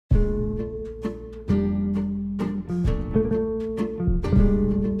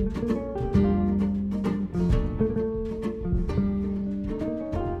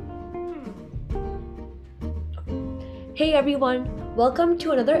everyone, welcome to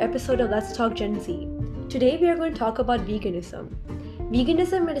another episode of Let's Talk Gen Z. Today we are going to talk about veganism.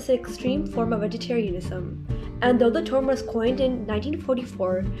 Veganism is an extreme form of vegetarianism, and though the term was coined in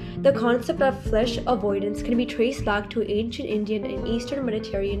 1944, the concept of flesh avoidance can be traced back to ancient Indian and Eastern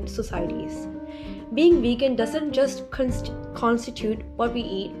Mediterranean societies. Being vegan doesn't just constitute what we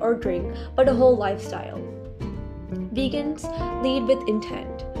eat or drink, but a whole lifestyle. Vegans lead with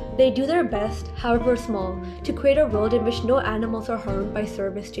intent. They do their best, however small, to create a world in which no animals are harmed by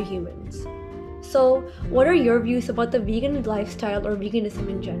service to humans. So, what are your views about the vegan lifestyle or veganism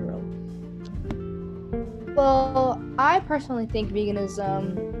in general? Well, I personally think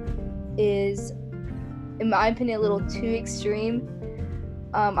veganism is, in my opinion, a little too extreme.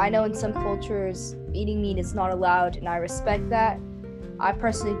 I know in some cultures, eating meat is not allowed, and I respect that. I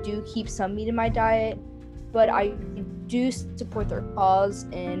personally do keep some meat in my diet, but I do support their cause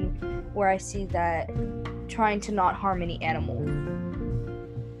and where I see that trying to not harm any animals.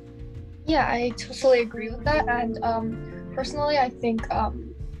 Yeah, I totally agree with that. And personally, I think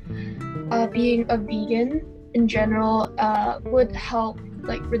being a vegan in general would help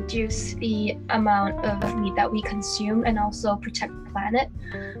reduce the amount of meat that we consume and also protect the planet.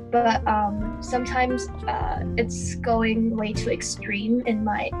 But sometimes it's going way too extreme in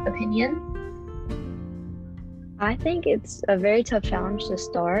my opinion. I think it's a very tough challenge to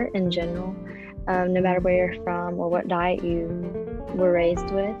start in general, no matter where you're from or what diet you were raised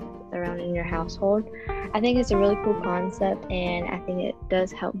with around in your household. I think it's a really cool concept, and I think it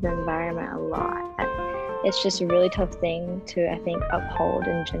does help the environment a lot. It's just a really tough thing to, I think, uphold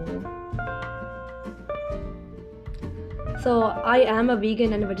in general. So I am a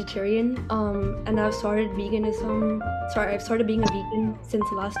vegan and a vegetarian, and I've started being a vegan since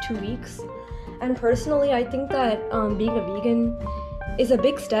the last 2 weeks. And personally, I think that being a vegan is a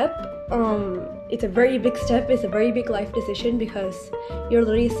big step. It's a very big step. It's a very big life decision because you're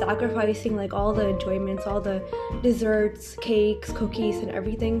literally sacrificing all the enjoyments, all the desserts, cakes, cookies, and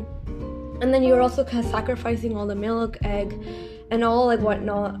everything. And then you're also sacrificing all the milk, egg, and all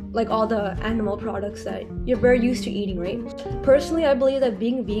whatnot, all the animal products that you're very used to eating, right? Personally, I believe that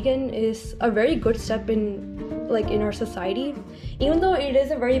being vegan is a very good step in our society. Even though it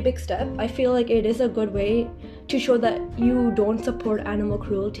is a very big step, I feel like it is a good way to show that you don't support animal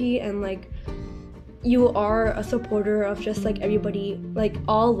cruelty and you are a supporter of just everybody,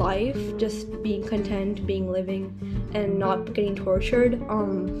 all life just being content, being living, and not getting tortured.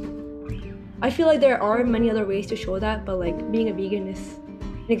 I feel like there are many other ways to show that, but being a vegan is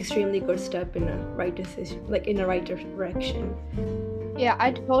an extremely good step in a right decision, in the right direction. Yeah,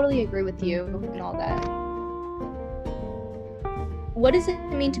 I totally agree with you and all that. What does it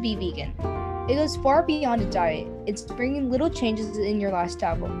mean to be vegan? It goes far beyond a diet. It's bringing little changes in your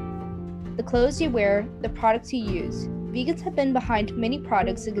lifestyle. The clothes you wear, the products you use. Vegans have been behind many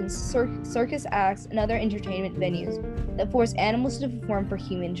products against circus acts and other entertainment venues that force animals to perform for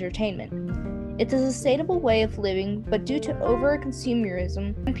human entertainment. It's a sustainable way of living, but due to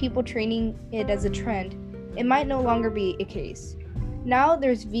over-consumerism and people treating it as a trend, it might no longer be a case. Now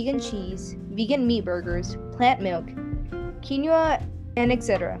there's vegan cheese, vegan meat burgers, plant milk, quinoa, and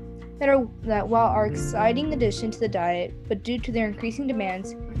etc. that while are exciting addition to the diet, but due to their increasing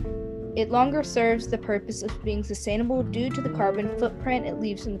demands, it longer serves the purpose of being sustainable due to the carbon footprint it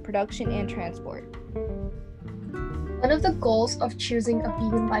leaves in the production and transport. One of the goals of choosing a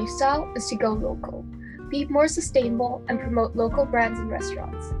vegan lifestyle is to go local, be more sustainable, and promote local brands and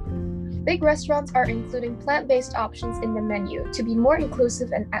restaurants. Big restaurants are including plant-based options in the menu to be more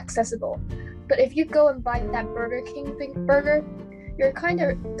inclusive and accessible. But if you go and buy that Burger King burger, you're kind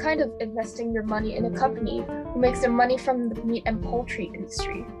of investing your money in a company who makes their money from the meat and poultry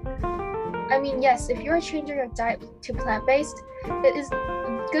industry. I mean, yes, if you're changing your diet to plant-based, it is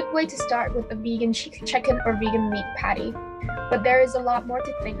a good way to start with a vegan chicken or vegan meat patty, but there is a lot more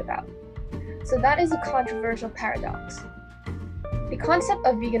to think about. So that is a controversial paradox. The concept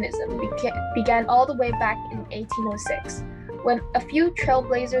of veganism began all the way back in 1806, when a few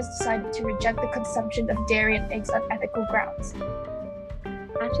trailblazers decided to reject the consumption of dairy and eggs on ethical grounds.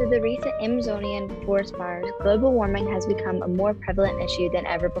 After the recent Amazonian forest fires, global warming has become a more prevalent issue than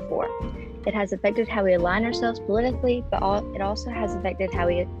ever before. It has affected how we align ourselves politically, but it also has affected how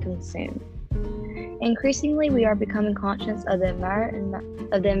we consume. Increasingly, we are becoming conscious of the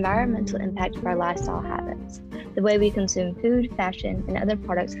environmental impact of our lifestyle habits. The way we consume food, fashion, and other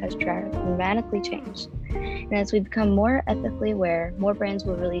products has dramatically changed. And as we become more ethically aware, more brands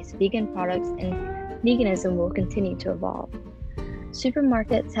will release vegan products and veganism will continue to evolve.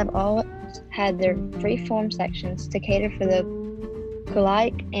 Supermarkets have all had their free-form sections to cater for the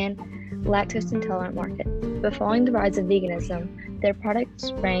celiac and lactose intolerant market. But following the rise of veganism, their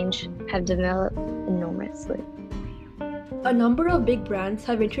products range have developed enormously. A number of big brands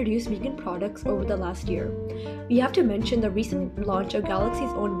have introduced vegan products over the last year. We have to mention the recent launch of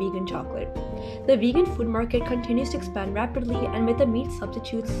Galaxy's own vegan chocolate. The vegan food market continues to expand rapidly, and with the meat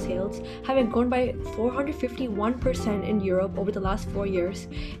substitutes sales having grown by 451% in Europe over the last 4 years,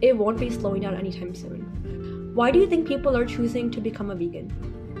 it won't be slowing down anytime soon. Why do you think people are choosing to become a vegan?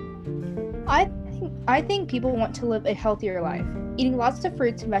 I think people want to live a healthier life. Eating lots of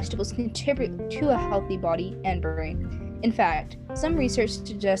fruits and vegetables contribute to a healthy body and brain. In fact, some research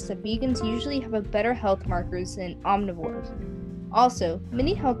suggests that vegans usually have a better health markers than omnivores. Also,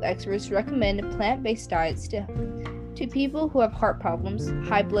 many health experts recommend plant-based diets to people who have heart problems,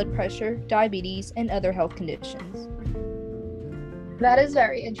 high blood pressure, diabetes, and other health conditions. That is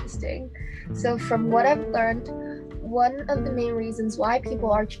very interesting. So from what I've learned, one of the main reasons why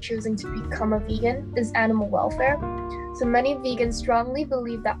people are choosing to become a vegan is animal welfare. So many vegans strongly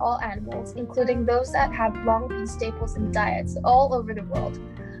believe that all animals, including those that have long been staples in diets all over the world,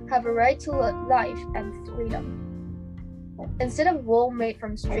 have a right to life and freedom. Instead of wool made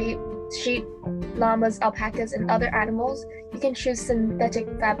from sheep, llamas, alpacas, and other animals, you can choose synthetic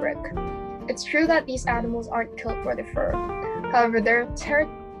fabric. It's true that these animals aren't killed for the fur. However, they're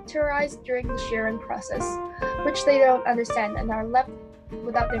terrorized during the shearing process, which they don't understand and are left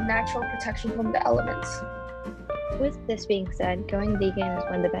without their natural protection from the elements. With this being said, going vegan is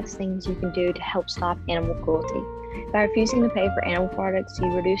one of the best things you can do to help stop animal cruelty. By refusing to pay for animal products, you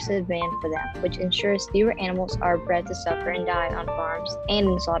reduce the demand for them, which ensures fewer animals are bred to suffer and die on farms and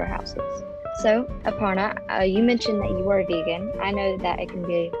in slaughterhouses. So, Aparna, you mentioned that you are a vegan. I know that it can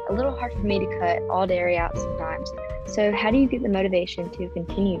be a little hard for me to cut all dairy out sometimes. So how do you get the motivation to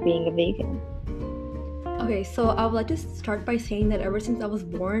continue being a vegan? Okay, so I would like to start by saying that ever since I was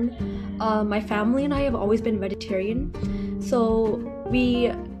born, my family and I have always been vegetarian. So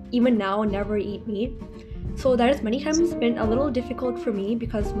we, even now, never eat meat. So that has many times been a little difficult for me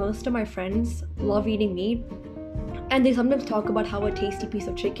because most of my friends love eating meat. And they sometimes talk about how a tasty piece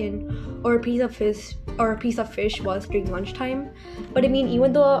of chicken or a piece of fish was during lunchtime. But I mean,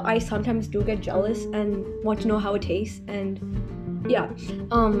 even though I sometimes do get jealous and want to know how it tastes, and yeah,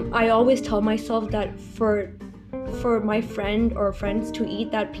 I always tell myself that for my friend or friends to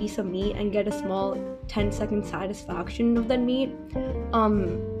eat that piece of meat and get a small 10-second satisfaction of that meat,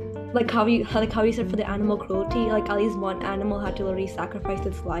 like how you said for the animal cruelty, like at least one animal had to literally sacrifice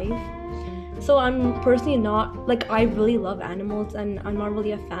its life. So I'm personally not, like, I really love animals and I'm not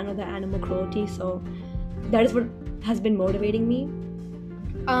really a fan of the animal cruelty, so that is what has been motivating me.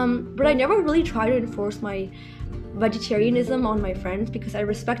 But I never really try to enforce my vegetarianism on my friends because I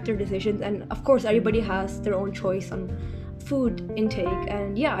respect their decisions, and of course everybody has their own choice on food intake,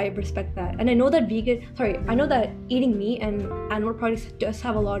 and yeah, I respect that. And I know that eating meat and animal products does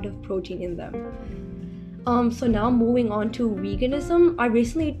have a lot of protein in them. So now moving on to veganism, I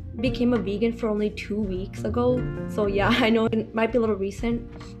recently became a vegan for only 2 weeks ago. So yeah, I know it might be a little recent.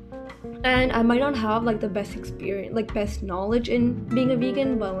 And I might not have like the best experience, like best knowledge in being a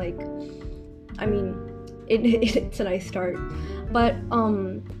vegan, but like, I mean, it's a nice start. But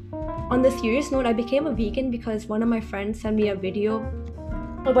on the serious note, I became a vegan because one of my friends sent me a video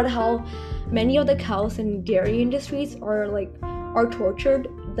about how many of the cows in dairy industries are tortured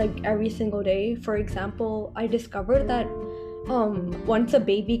like every single day. For example, I discovered that once a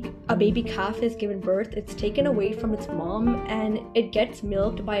baby calf is given birth, it's taken away from its mom and it gets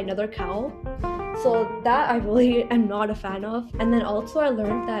milked by another cow. So that I really am not a fan of. And then also I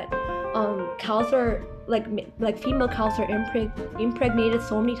learned that cows are like female cows are impregnated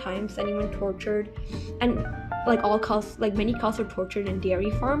so many times and even tortured, and many cows are tortured in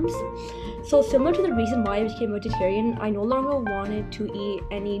dairy farms. So similar to the reason why I became vegetarian, I no longer wanted to eat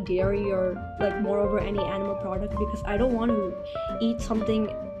any dairy or moreover any animal product because I don't want to eat something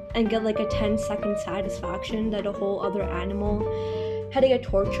and get like a 10-second satisfaction that a whole other animal had to get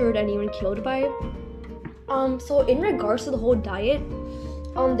tortured and even killed by. So in regards to the whole diet,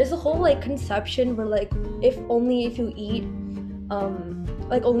 there's a whole conception where only if you eat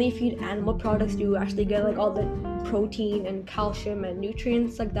animal products do you actually get all the protein and calcium and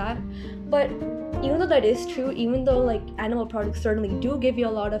nutrients like that. But even though that is true, even though animal products certainly do give you a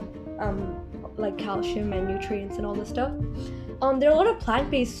lot of calcium and nutrients and all this stuff, there are a lot of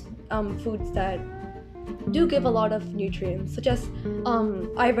plant-based foods that do give a lot of nutrients, such as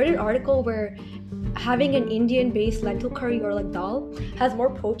I read an article where having an Indian-based lentil curry or dal has more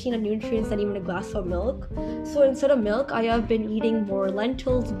protein and nutrients than even a glass of milk. So instead of milk, I have been eating more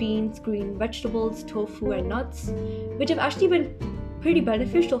lentils, beans, green vegetables, tofu, and nuts, which have actually been pretty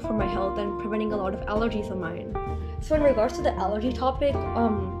beneficial for my health and preventing a lot of allergies of mine. So in regards to the allergy topic,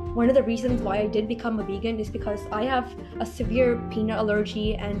 one of the reasons why I did become a vegan is because I have a severe peanut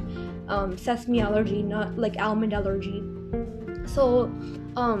allergy and sesame allergy, not like almond allergy. So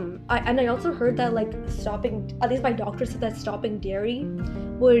I also heard that like stopping, at least my doctor said that stopping dairy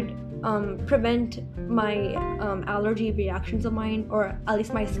would prevent my allergy reactions of mine, or at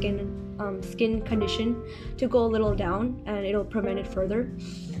least my skin condition to go a little down, and it'll prevent it further.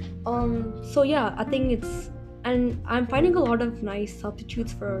 So yeah, I think and I'm finding a lot of nice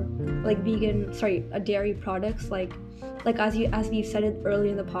substitutes for like dairy products, like as we said it earlier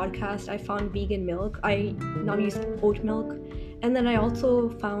in the podcast, I found vegan milk. I now use oat milk, and then I also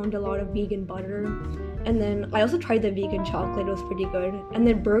found a lot of vegan butter, and then I also tried the vegan chocolate. It was pretty good. And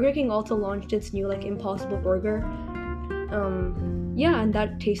then Burger King also launched its new like Impossible Burger. And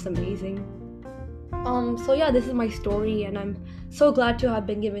that tastes amazing. So yeah, this is my story, and I'm so glad to have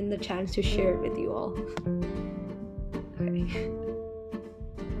been given the chance to share it with you all.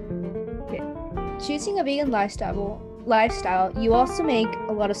 Okay. Choosing a vegan lifestyle, you also make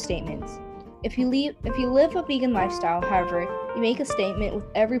a lot of statements. If you live a vegan lifestyle, however, you make a statement with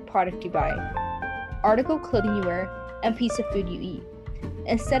every product you buy, article of clothing you wear, and piece of food you eat.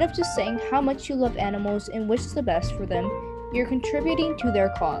 Instead of just saying how much you love animals and wish the best for them, you're contributing to their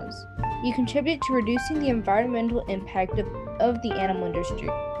cause. You contribute to reducing the environmental impact of the animal industry.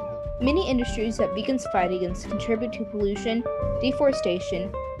 Many industries that vegans fight against contribute to pollution,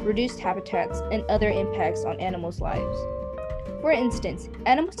 deforestation, reduced habitats, and other impacts on animals' lives. For instance,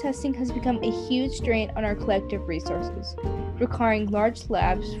 animal testing has become a huge drain on our collective resources, requiring large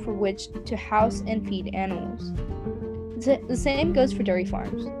labs for which to house and feed animals. The same goes for dairy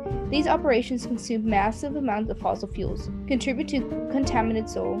farms. These operations consume massive amounts of fossil fuels, contribute to contaminated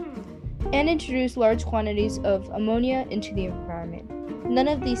soil, and introduce large quantities of ammonia into the environment. None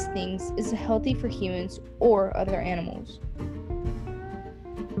of these things is healthy for humans or other animals.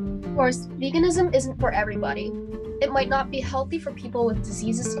 Of course, veganism isn't for everybody. It might not be healthy for people with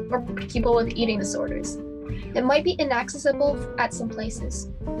diseases or people with eating disorders. It might be inaccessible at some places.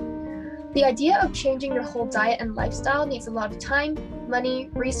 The idea of changing your whole diet and lifestyle needs a lot of time, money,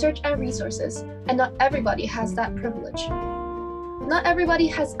 research, and resources, and not everybody has that privilege. Not everybody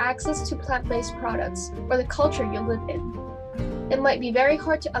has access to plant-based products or the culture you live in. It might be very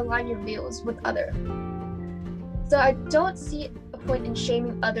hard to align your views with others. So I don't see a point in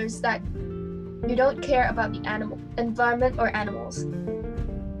shaming others that you don't care about the environment or animals.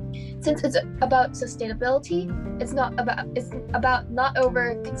 Since it's about sustainability, it's about not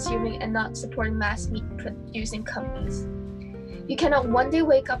over-consuming and not supporting mass meat-producing companies. You cannot one day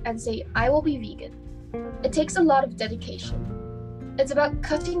wake up and say, I will be vegan. It takes a lot of dedication. It's about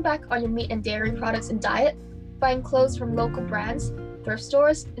cutting back on your meat and dairy products and diet, buying clothes from local brands, thrift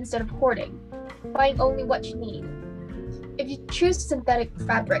stores, instead of hoarding, buying only what you need. If you choose synthetic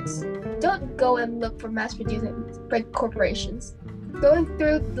fabrics, don't go and look for mass-producing big corporations. Going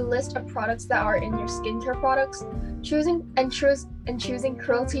through the list of products that are in your skincare products, choosing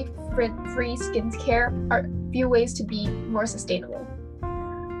cruelty-free skincare are a few ways to be more sustainable.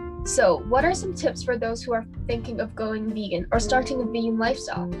 So, what are some tips for those who are thinking of going vegan or starting a vegan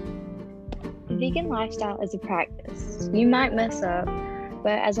lifestyle? The vegan lifestyle is a practice. You might mess up,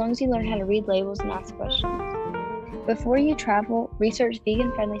 but as long as you learn how to read labels and ask questions. Before you travel, research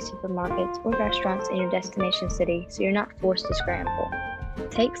vegan-friendly supermarkets or restaurants in your destination city so you're not forced to scramble.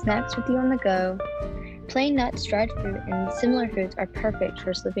 Take snacks with you on the go. Plain nuts, dried fruit, and similar foods are perfect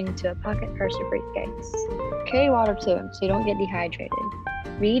for slipping into a pocket purse or briefcase. Carry water too, so you don't get dehydrated.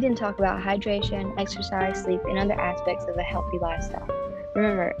 Read and talk about hydration, exercise, sleep, and other aspects of a healthy lifestyle.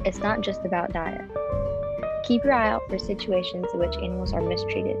 Remember, it's not just about diet. Keep your eye out for situations in which animals are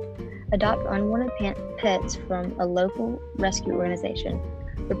mistreated. Adopt unwanted pets from a local rescue organization.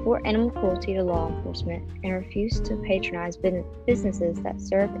 Report animal cruelty to law enforcement, and refuse to patronize businesses that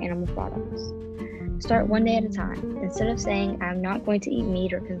serve animal products. Start one day at a time. Instead of saying, I'm not going to eat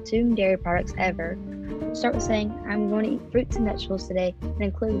meat or consume dairy products ever, start with saying, I'm going to eat fruits and vegetables today and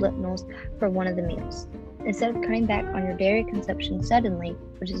include lentils for one of the meals. Instead of cutting back on your dairy consumption suddenly,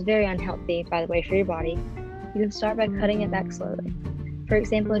 which is very unhealthy, by the way, for your body, you can start by cutting it back slowly. For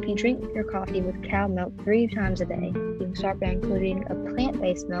example, if you drink your coffee with cow milk 3 times a day, you can start by including a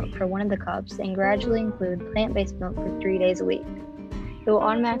plant-based milk for one of the cups and gradually include plant-based milk for 3 days a week. It will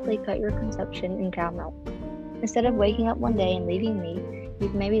automatically cut your consumption in cow milk. Instead of waking up one day and leaving meat, you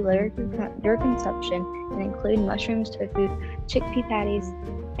can maybe lower your consumption and include mushrooms, tofu, chickpea patties,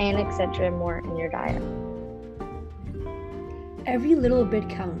 and etc. more in your diet. Every little bit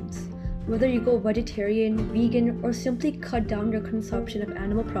counts. Whether you go vegetarian, vegan, or simply cut down your consumption of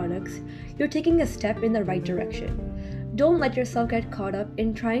animal products, you're taking a step in the right direction. Don't let yourself get caught up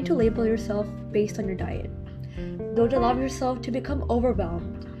in trying to label yourself based on your diet. Don't allow yourself to become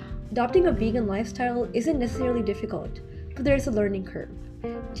overwhelmed. Adopting a vegan lifestyle isn't necessarily difficult, but there's a learning curve.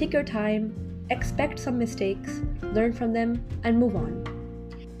 Take your time, expect some mistakes, learn from them, and move on.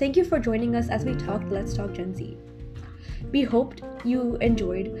 Thank you for joining us as we talked Let's Talk Gen Z. We hoped you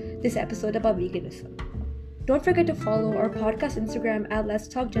enjoyed this episode about veganism. Don't forget to follow our podcast Instagram at Let's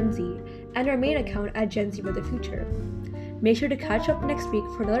Talk Gen Z and our main account at Gen Z for the Future. Make sure to catch up next week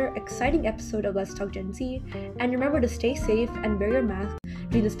for another exciting episode of Let's Talk Gen Z, and remember to stay safe and wear your mask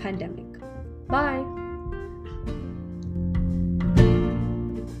during this pandemic. Bye!